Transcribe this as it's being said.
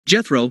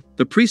Jethro,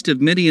 the priest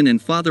of Midian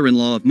and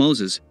father-in-law of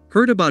Moses,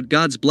 heard about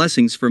God's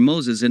blessings for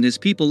Moses and his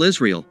people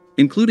Israel,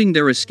 including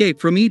their escape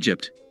from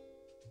Egypt.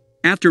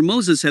 After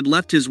Moses had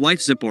left his wife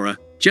Zipporah,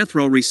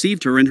 Jethro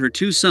received her and her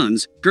 2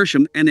 sons,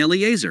 Gershom and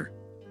Eleazar.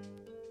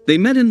 They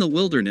met in the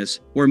wilderness,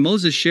 where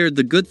Moses shared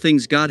the good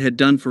things God had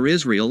done for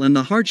Israel and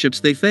the hardships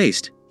they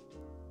faced.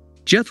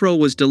 Jethro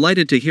was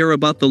delighted to hear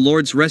about the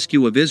Lord's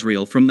rescue of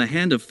Israel from the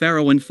hand of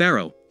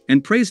Pharaoh,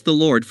 and praised the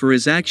Lord for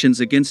his actions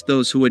against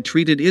those who had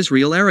treated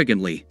Israel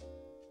arrogantly.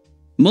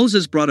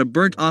 Moses brought a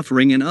burnt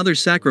offering and other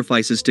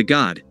sacrifices to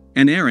God,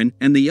 and Aaron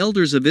and the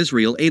elders of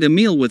Israel ate a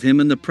meal with him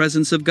in the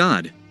presence of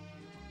God.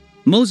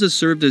 Moses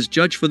served as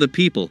judge for the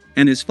people,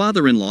 and his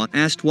father-in-law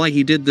asked why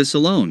he did this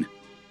alone.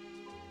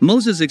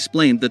 Moses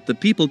explained that the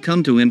people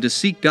come to him to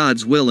seek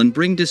God's will and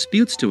bring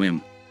disputes to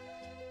him.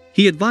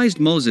 He advised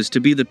Moses to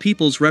be the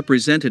people's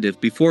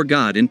representative before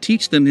God and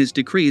teach them his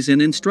decrees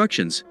and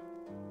instructions.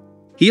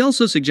 He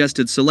also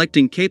suggested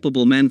selecting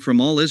capable men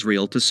from all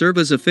Israel to serve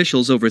as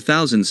officials over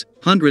thousands,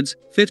 hundreds,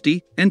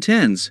 50, and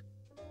tens.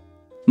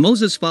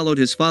 Moses followed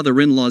his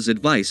father-in-law's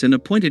advice and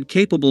appointed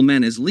capable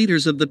men as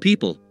leaders of the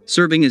people,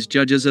 serving as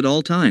judges at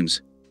all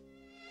times.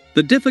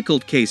 The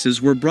difficult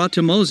cases were brought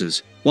to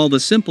Moses, while the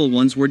simple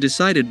ones were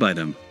decided by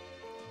them.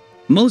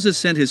 Moses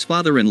sent his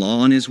father-in-law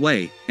on his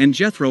way, and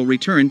Jethro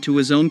returned to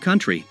his own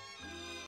country.